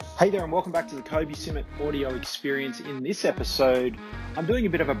Hey there and welcome back to the Kobe Simmet audio experience. In this episode, I'm doing a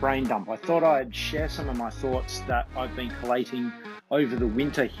bit of a brain dump. I thought I'd share some of my thoughts that I've been collating over the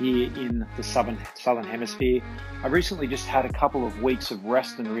winter here in the Southern Hemisphere. I recently just had a couple of weeks of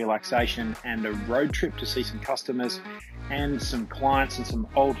rest and relaxation and a road trip to see some customers and some clients and some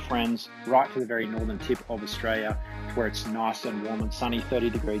old friends right to the very northern tip of Australia, where it's nice and warm and sunny,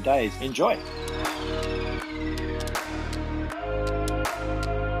 30-degree days. Enjoy.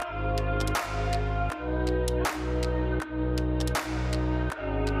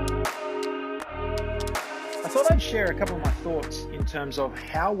 I thought I'd share a couple of my thoughts in terms of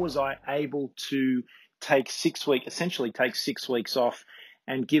how was I able to essentially take 6 weeks off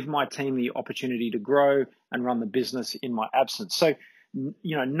and give my team the opportunity to grow and run the business in my absence. So,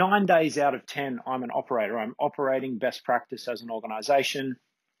 9 days out of 10, I'm an operator. I'm operating best practice as an organization.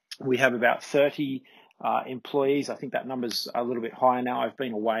 We have about 30 employees. I think that number's a little bit higher now. I've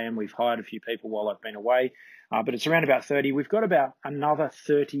been away and we've hired a few people while I've been away, but it's around about 30. We've got about another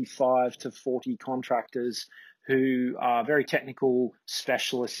 35 to 40 contractors who are very technical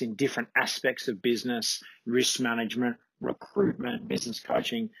specialists in different aspects of business, risk management, recruitment, business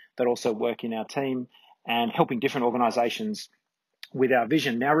coaching, that also work in our team and helping different organizations with our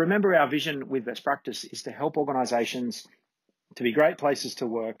vision. Now, remember, our vision with best practice is to help organizations to be great places to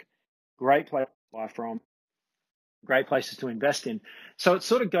work, great places to buy from, great places to invest in. So it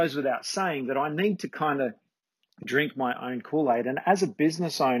sort of goes without saying that I need to kind of drink my own Kool-Aid. And as a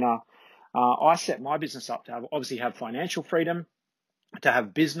business owner, I set my business up to obviously have financial freedom, to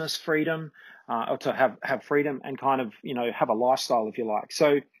have business freedom, or to have freedom and kind of, have a lifestyle, if you like.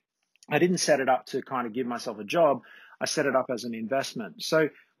 So I didn't set it up to kind of give myself a job. I set it up as an investment. So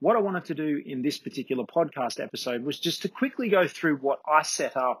what I wanted to do in this particular podcast episode was just to quickly go through what I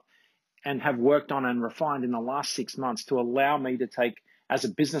set up and have worked on and refined in the last 6 months to allow me to take, as a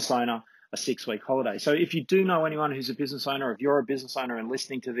business owner, a 6-week holiday. So if you do know anyone who's a business owner, if you're a business owner and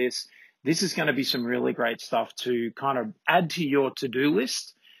listening to this, this is going to be some really great stuff to kind of add to your to-do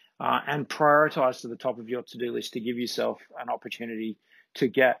list and prioritize to the top of your to-do list to give yourself an opportunity to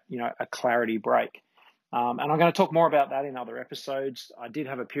get, a clarity break. And I'm going to talk more about that in other episodes. I did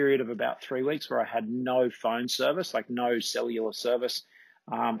have a period of about 3 weeks where I had no phone service, like no cellular service.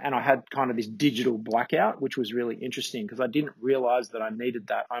 And I had kind of this digital blackout, which was really interesting because I didn't realize that I needed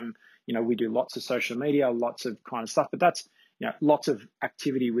that. We do lots of social media, lots of kind of stuff, but that's, lots of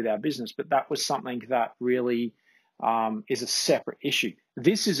activity with our business. But that was something that really is a separate issue.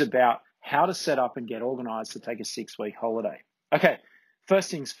 This is about how to set up and get organized to take a 6-week holiday. Okay,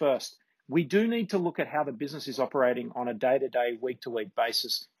 first things first. We do need to look at how the business is operating on a day-to-day, week-to-week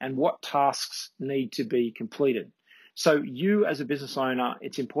basis and what tasks need to be completed. So you as a business owner,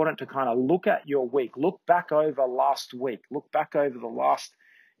 it's important to kind of look at your week, look back over last week, look back over the last,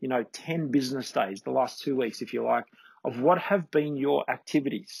 10 business days, the last 2 weeks, if you like, of what have been your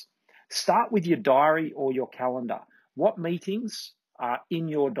activities. Start with your diary or your calendar. What meetings are in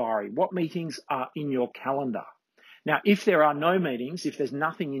your diary? What meetings are in your calendar? Now, if there are no meetings, if there's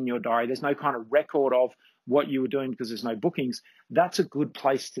nothing in your diary, there's no kind of record of what you were doing because there's no bookings, that's a good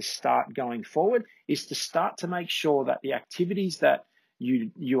place to start going forward, is to start to make sure that the activities that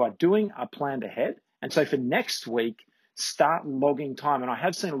you are doing are planned ahead. And so for next week, start logging time. And I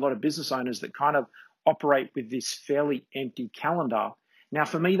have seen a lot of business owners that kind of operate with this fairly empty calendar. Now,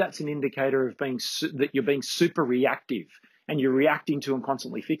 for me, that's an indicator of that you're being super reactive and you're reacting to and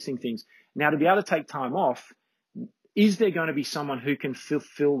constantly fixing things. Now, to be able to take time off, is there going to be someone who can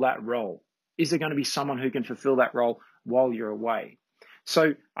fulfill that role? Is there going to be someone who can fulfill that role while you're away?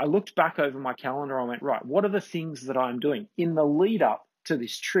 So I looked back over my calendar. I went, right, what are the things that I'm doing? In the lead up to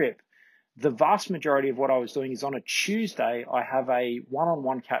this trip, the vast majority of what I was doing is on a Tuesday, I have a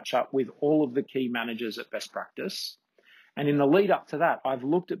one-on-one catch up with all of the key managers at Best Practice. And in the lead up to that, I've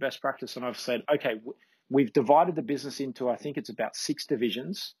looked at Best Practice and I've said, okay, we've divided the business into, I think it's about 6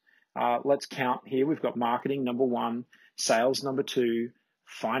 divisions. Let's count here. We've got marketing, number 1, sales, number 2,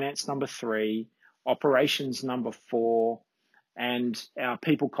 finance, number 3, operations, number 4, and our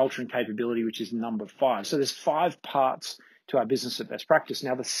people, culture, and capability, which is number 5. So there's 5 parts to our business at Best Practice.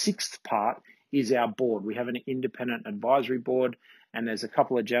 Now, the 6th part is our board. We have an independent advisory board, and there's a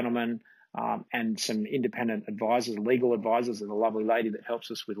couple of gentlemen and some independent advisors, legal advisors, and a lovely lady that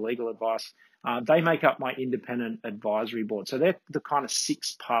helps us with legal advice. They make up my independent advisory board. So they're the kind of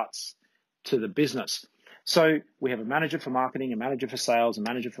 6 parts to the business. So we have a manager for marketing, a manager for sales, a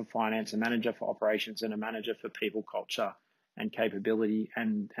manager for finance, a manager for operations, and a manager for people, culture, and capability,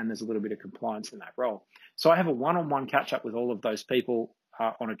 and there's a little bit of compliance in that role. So I have a one-on-one catch-up with all of those people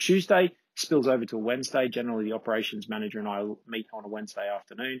on a Tuesday. spills over to a Wednesday. Generally, the operations manager and I meet on a Wednesday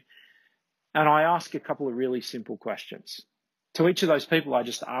afternoon. And I ask a couple of really simple questions. To each of those people, I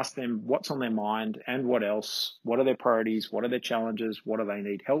just ask them what's on their mind and what else, what are their priorities, what are their challenges, what do they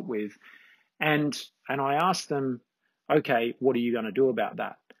need help with? And I ask them, okay, what are you going to do about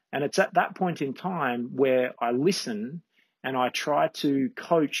that? And it's at that point in time where I listen and I try to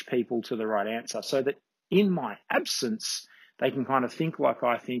coach people to the right answer so that in my absence, they can kind of think like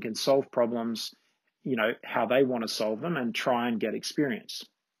I think and solve problems, how they want to solve them and try and get experience.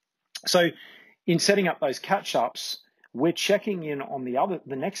 So in setting up those catch-ups, we're checking in on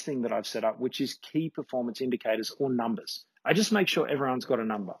the next thing that I've set up, which is key performance indicators or numbers. I just make sure everyone's got a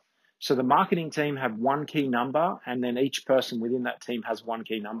number. So the marketing team have one key number, and then each person within that team has one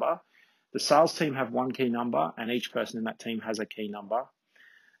key number. The sales team have one key number, and each person in that team has a key number.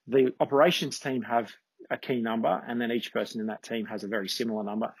 The operations team have a key number, and then each person in that team has a very similar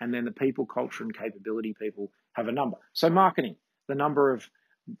number. And then the people, culture, and capability people have a number. So marketing, the number of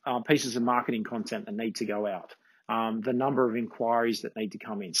pieces of marketing content that need to go out, the number of inquiries that need to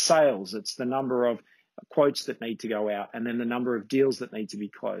come in. Sales, it's the number of quotes that need to go out, and then the number of deals that need to be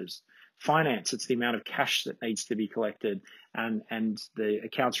closed. Finance, it's the amount of cash that needs to be collected, and the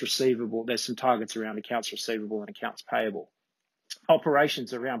accounts receivable. There's some targets around accounts receivable and accounts payable.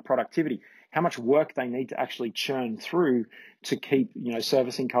 Operations around productivity, how much work they need to actually churn through to keep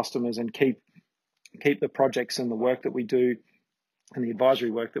servicing customers and keep the projects and the work that we do and the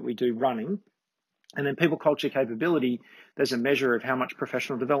advisory work that we do running. And then people, culture, capability, there's a measure of how much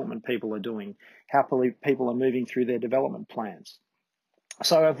professional development people are doing, how people are moving through their development plans.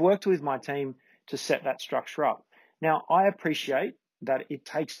 So I've worked with my team to set that structure up. Now, I appreciate that it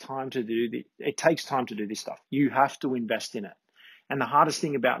takes time to do this stuff. You have to invest in it. And the hardest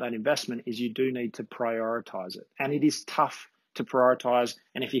thing about that investment is you do need to prioritize it. And it is tough to prioritize.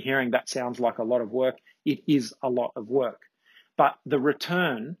 And if you're hearing that sounds like a lot of work, it is a lot of work. But the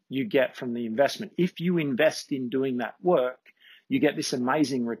return you get from the investment, if you invest in doing that work, you get this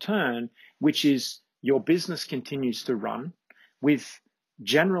amazing return, which is your business continues to run with,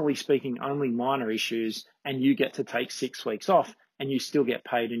 generally speaking, only minor issues, and you get to take 6 weeks off and you still get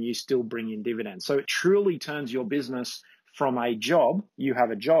paid and you still bring in dividends. So it truly turns your business from a job, you have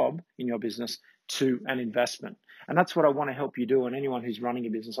a job in your business, to an investment. And that's what I want to help you do. And anyone who's running a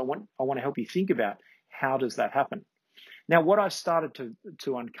business, I want to help you think about, how does that happen? Now, what I've started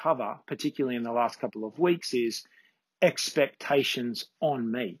to uncover, particularly in the last couple of weeks, is expectations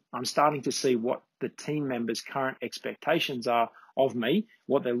on me. I'm starting to see what the team members' current expectations are of me,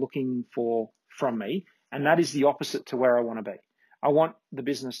 what they're looking for from me, and that is the opposite to where I want to be. I want the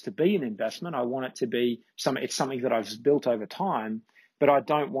business to be an investment. I want it to be it's something that I've built over time, but I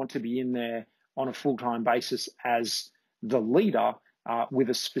don't want to be in there on a full-time basis as the leader with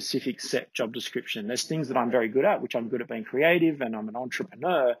a specific set job description. There's things that I'm very good at, which I'm good at being creative, and I'm an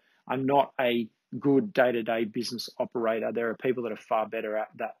entrepreneur. I'm not a good day-to-day business operator. There are people that are far better at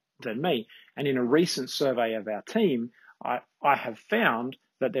that than me. And in a recent survey of our team, I have found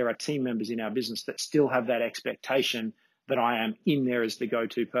that there are team members in our business that still have that expectation that I am in there as the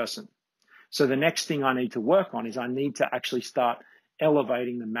go-to person. So the next thing I need to work on is I need to actually start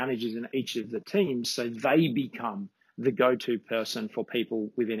elevating the managers in each of the teams so they become the go-to person for people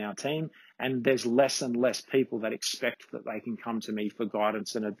within our team. And there's less and less people that expect that they can come to me for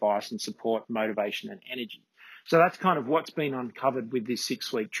guidance and advice and support, motivation and energy. So that's kind of what's been uncovered with this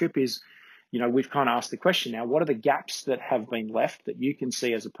 6-week trip is, we've kind of asked the question now, what are the gaps that have been left that you can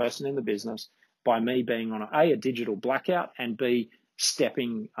see as a person in the business by me being on a digital blackout, and B,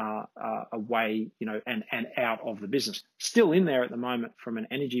 stepping away, and out of the business. Still in there at the moment from an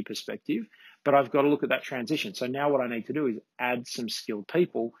energy perspective, but I've got to look at that transition. So now what I need to do is add some skilled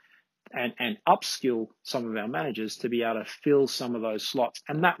people and upskill some of our managers to be able to fill some of those slots.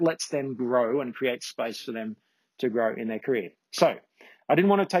 And that lets them grow and create space for them to grow in their career. So I didn't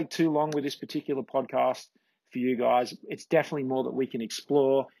want to take too long with this particular podcast for you guys. It's definitely more that we can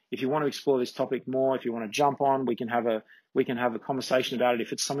explore. If you want to explore this topic more, if you want to jump on, we can have a conversation about it.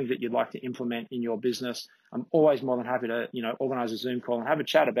 If it's something that you'd like to implement in your business, I'm always more than happy to, organize a Zoom call and have a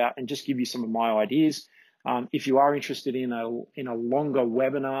chat about and just give you some of my ideas. If you are interested in a longer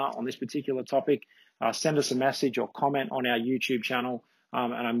webinar on this particular topic, send us a message or comment on our YouTube channel.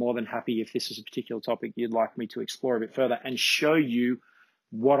 And I'm more than happy if this is a particular topic you'd like me to explore a bit further and show you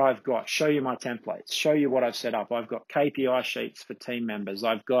what I've got, show you my templates, show you what I've set up. I've got KPI sheets for team members.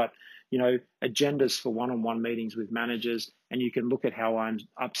 I've got, agendas for one-on-one meetings with managers, and you can look at how I'm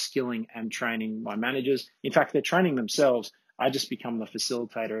upskilling and training my managers. In fact, they're training themselves. I just become the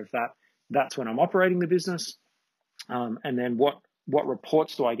facilitator of that. That's when I'm operating the business. And then what what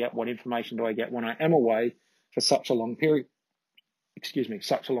reports do I get, what information do I get when I am away for such a long period.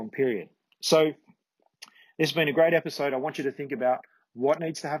 So this has been a great episode. I want you to think about what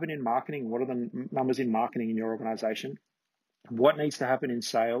needs to happen in marketing. What are the numbers in marketing in your organization? What needs to happen in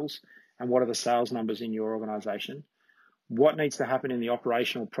sales, and what are the sales numbers in your organization? What needs to happen in the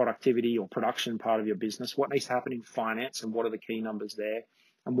operational productivity or production part of your business? What needs to happen in finance, and what are the key numbers there?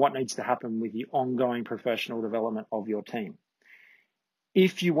 And what needs to happen with the ongoing professional development of your team?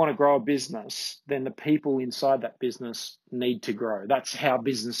 If you want to grow a business, then the people inside that business need to grow. That's how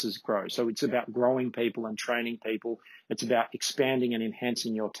businesses grow. So it's about growing people and training people. It's about expanding and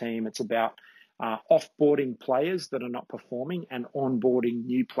enhancing your team. It's about offboarding players that are not performing and onboarding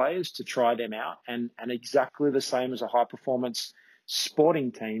new players to try them out. And exactly the same as a high performance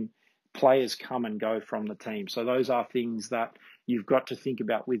sporting team, players come and go from the team. So those are things that you've got to think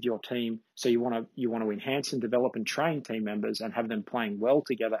about with your team. So you want to enhance and develop and train team members and have them playing well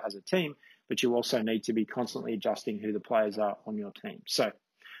together as a team, but you also need to be constantly adjusting who the players are on your team. So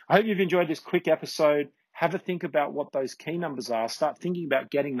I hope you've enjoyed this quick episode. Have a think about what those key numbers are. Start thinking about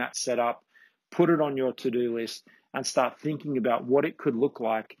getting that set up. Put it on your to-do list and start thinking about what it could look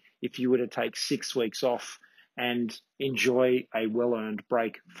like if you were to take 6 weeks off and enjoy a well-earned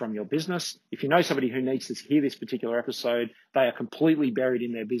break from your business. If you know somebody who needs to hear this particular episode, they are completely buried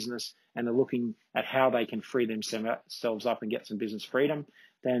in their business and they're looking at how they can free themselves up and get some business freedom,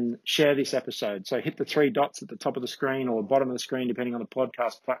 then share this episode. So hit the 3 dots at the top of the screen or bottom of the screen, depending on the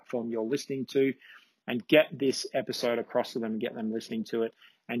podcast platform you're listening to, and get this episode across to them, get them listening to it,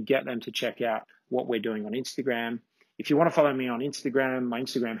 and get them to check out what we're doing on Instagram. If you want to follow me on Instagram, my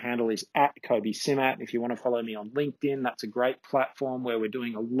Instagram handle is @KobeSimat. If you want to follow me on LinkedIn, that's a great platform where we're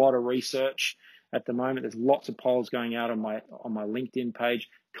doing a lot of research at the moment. There's lots of polls going out on my LinkedIn page.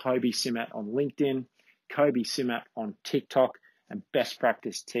 Kobe Simat on LinkedIn, Kobe Simat on TikTok, and Best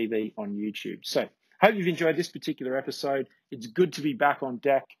Practice TV on YouTube. So hope you've enjoyed this particular episode. It's good to be back on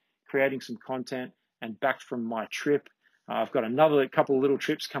deck, creating some content and back from my trip. I've got another couple of little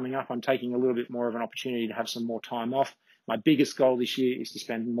trips coming up. I'm taking a little bit more of an opportunity to have some more time off. My biggest goal this year is to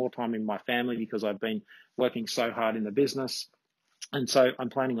spend more time with my family because I've been working so hard in the business. And so I'm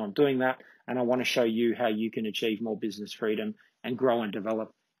planning on doing that. And I want to show you how you can achieve more business freedom and grow and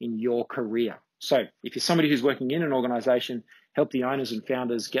develop in your career. So if you're somebody who's working in an organization, help the owners and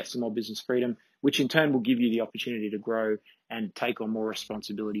founders get some more business freedom, which in turn will give you the opportunity to grow and take on more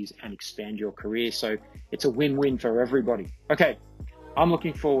responsibilities and expand your career. So it's a win-win for everybody. Okay, I'm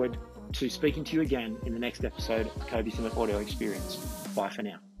looking forward to speaking to you again in the next episode of the Kobe Simat Audio Experience. Bye for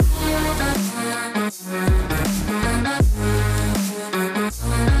now.